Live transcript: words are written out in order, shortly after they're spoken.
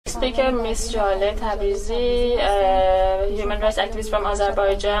next speaker, Ms. Jale Tabrizi, human rights activist from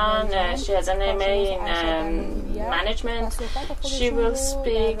Azerbaijan. She has an MA in management. She will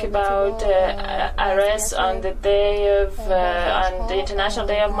speak about arrests on the day of on the International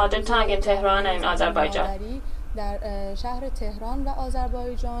Day of Mother Tongue in Tehran and in Azerbaijan. در شهر تهران و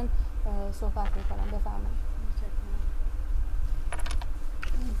آذربایجان صحبت می‌کنم. بفرمایید.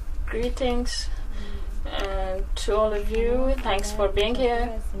 Greetings to all of you. Thanks for being here.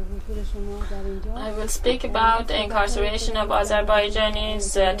 I will speak about the incarceration of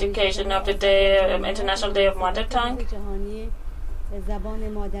Azerbaijanis, the occasion of the day, International Day of Mother Tongue.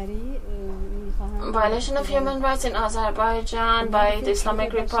 Violation of human rights in Azerbaijan by the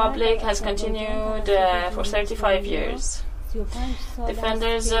Islamic Republic has continued for 35 years.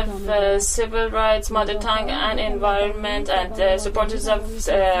 Defenders of civil rights, mother tongue and environment, and supporters of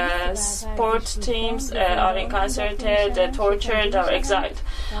sport teams are incarcerated, tortured or exiled.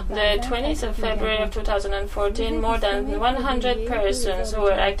 The 20th of February of 2014, more than 100 persons who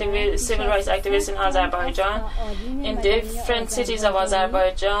were civil rights activists in Azerbaijan in different cities of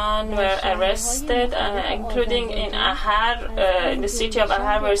Azerbaijan were arrested, including in Ahar, in the city of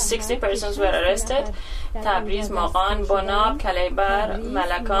Ahar, where 60 persons were arrested. Tabriz, Mogan, Bonab, Kaleybar,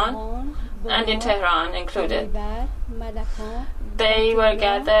 Malakan, and in Tehran included. They were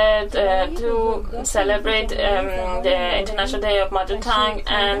gathered to celebrate the International Day of Mother Tongue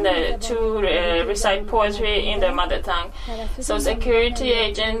and to recite poetry in their mother tongue. So security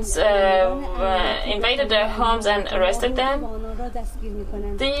agents invaded their homes and arrested them.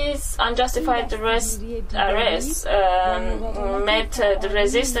 These unjustified arrests met the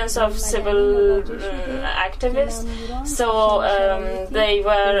resistance of civil activists, so they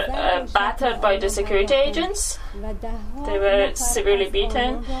were battered by the security agents. They were severely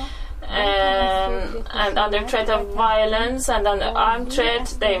beaten, and under threat of violence and under armed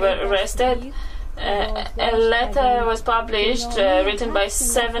threat, they were arrested. A letter was published written by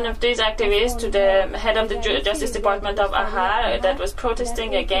 7 of these activists to the head of the Justice Department of Ahar that was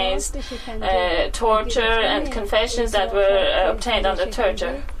protesting against torture and confessions that were obtained under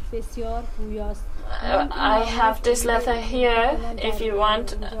torture. I have this letter here. If you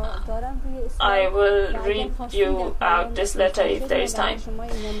want, I will read you out this letter if there is time.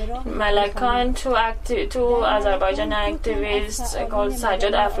 Malakan, two Azerbaijan activists called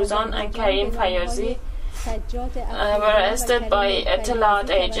Sajjad Afruzan and Karim Fayozi were arrested by Talat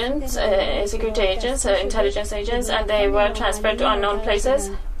agents, security agents, intelligence agents, and they were transferred to unknown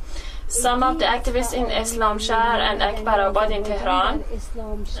places. Some of the activists in Islam Shah and Akbarabad in Tehran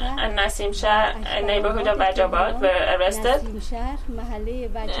and Nasim Shah, a neighborhood of Ajabad, were arrested.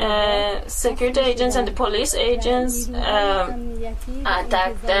 Security agents and the police agents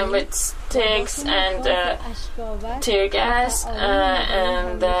attacked them with sticks and tear gas,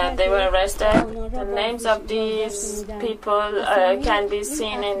 and they were arrested. The names of these people can be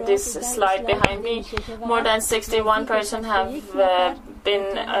seen in this slide behind me. More than 61 persons have been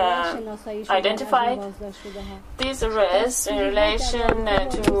identified. These arrests in relation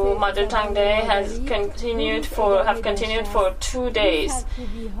to Mother Tongue Day have continued for 2 days.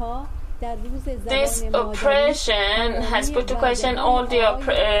 This oppression has put to question all the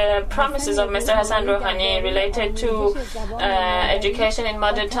promises of Mr. Hassan Rouhani related to education in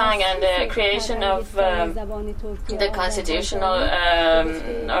mother tongue and the creation of the constitutional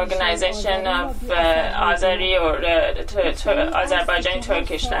organization of Azeri or Azerbaijani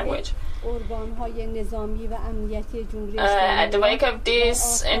Turkish language. At the wake of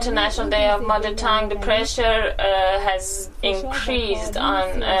this International Day of Mother Tongue, the pressure has increased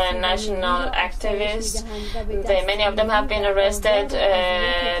on national activists. Many of them have been arrested.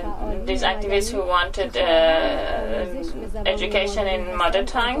 These activists who wanted education in mother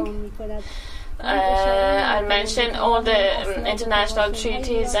tongue. I'll mention all the international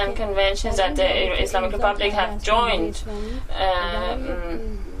treaties and conventions that the Islamic Republic have joined.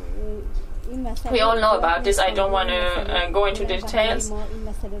 We all know about this. I don't want to go into details.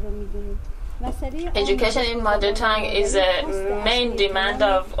 Education in mother tongue is a main demand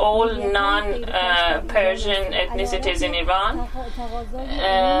of all non-Persian ethnicities in Iran.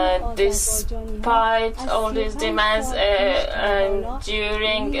 Despite all these demands,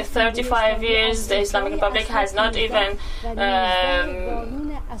 during 35 years, the Islamic Republic has not even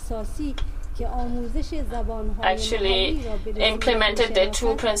actually implemented the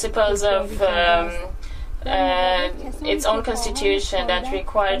 2 principles of its own constitution that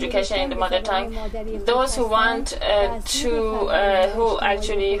require education in the mother tongue. Those who want who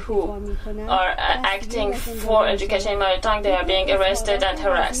are acting for education in mother tongue, they are being arrested and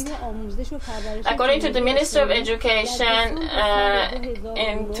harassed. According to the Minister of Education,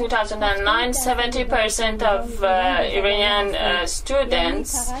 in 2009, 70% of Iranian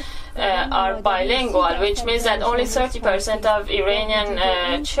students are bilingual, which means that only 30% of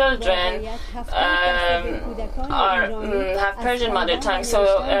Iranian children have Persian mother tongue.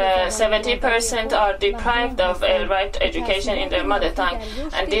 So 70% are deprived of a right to education in their mother tongue,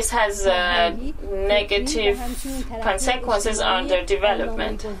 and this has negative consequences on their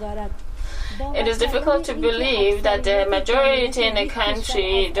development. It is difficult to believe that the majority in the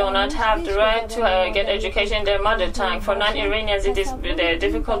country do not have the right to get education in their mother tongue. For non-Iranians, it is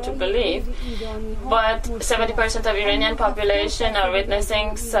difficult to believe, but 70% of Iranian population are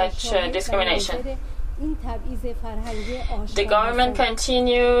witnessing such discrimination. The government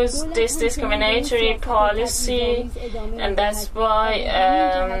continues this discriminatory policy, and that's why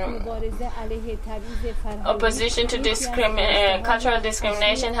opposition to cultural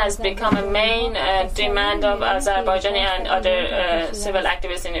discrimination has become a main demand of Azerbaijani and other civil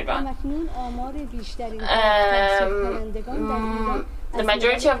activists in Iran. The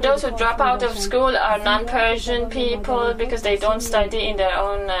majority of those who drop out of school are non-Persian people because they don't study in their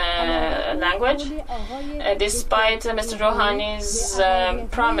own language, despite Mr. Rouhani's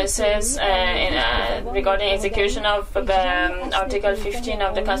promises regarding execution of Article 15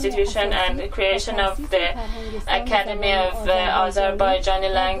 of the Constitution and the creation of the Academy of Azerbaijani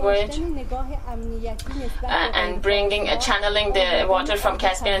Language and channeling the water from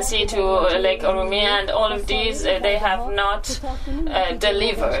Caspian Sea to Lake Urumia, and all of these they have not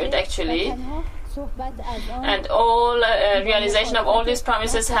delivered actually, and all realization of all these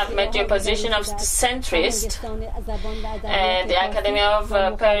promises have met the opposition of the centrist. The Academy of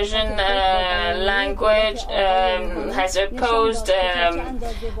Persian Language has opposed in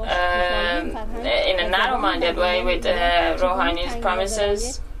a narrow-minded way with Rouhani's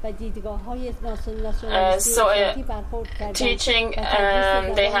promises. Teaching,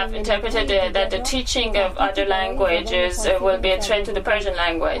 they have interpreted that the teaching of other languages will be a threat to the Persian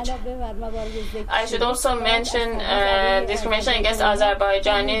language. I should also mention discrimination against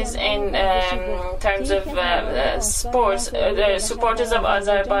Azerbaijanis in terms of sports. The supporters of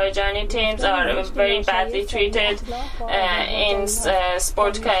Azerbaijani teams are very badly treated in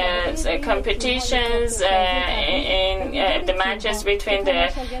sport competitions, in the matches between the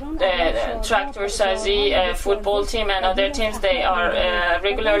Tractor Sazi football team and other teams. They are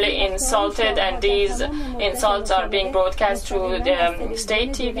regularly insulted, and these insults are being broadcast through the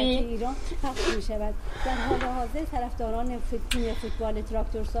state TV.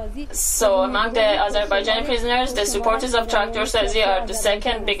 So among the Azerbaijani prisoners, the supporters of Tractor Sazi are the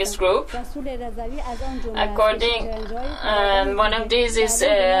second biggest group. According, one of these is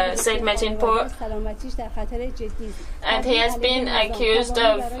Said Metinpour, and he has been accused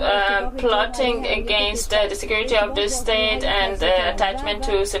of plotting against the security of the state and attachment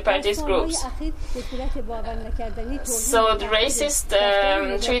to separatist groups. So the racist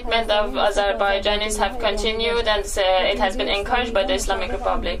treatment of Azerbaijanis have continued, and it has been encouraged by the Islamic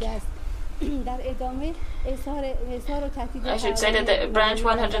Republic. I should say that the branch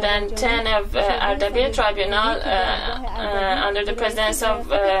 110 of Ardabil Tribunal under the presence of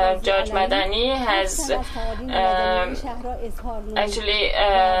Judge Madani has actually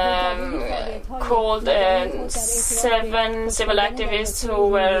called 7 civil activists who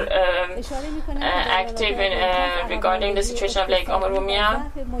were active in regarding the situation of Lake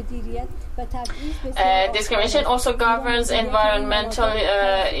Urumia. Discrimination also governs environmental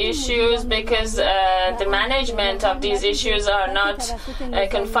issues because the management of these issues are not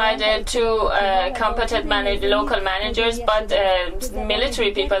confided to competent local managers, but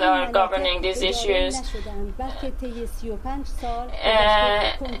military people are governing these issues.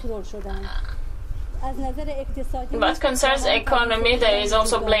 What concerns economy, there is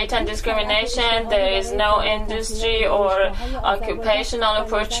also blatant discrimination. There is no industry or occupational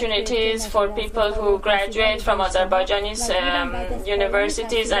opportunities for people who graduate from Azerbaijani's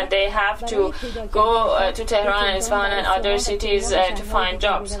universities, and they have to go to Tehran and Isfahan and other cities to find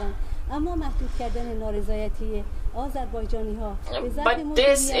jobs. But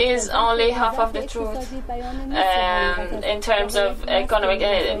this is only half of the truth in terms of economic,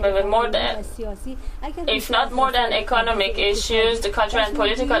 if not more than economic issues, the cultural and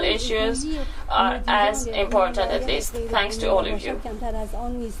political issues are as important, at least. Thanks to all of you.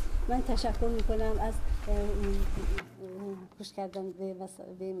 گوش کردن به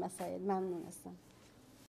مسائل ممنون هستم.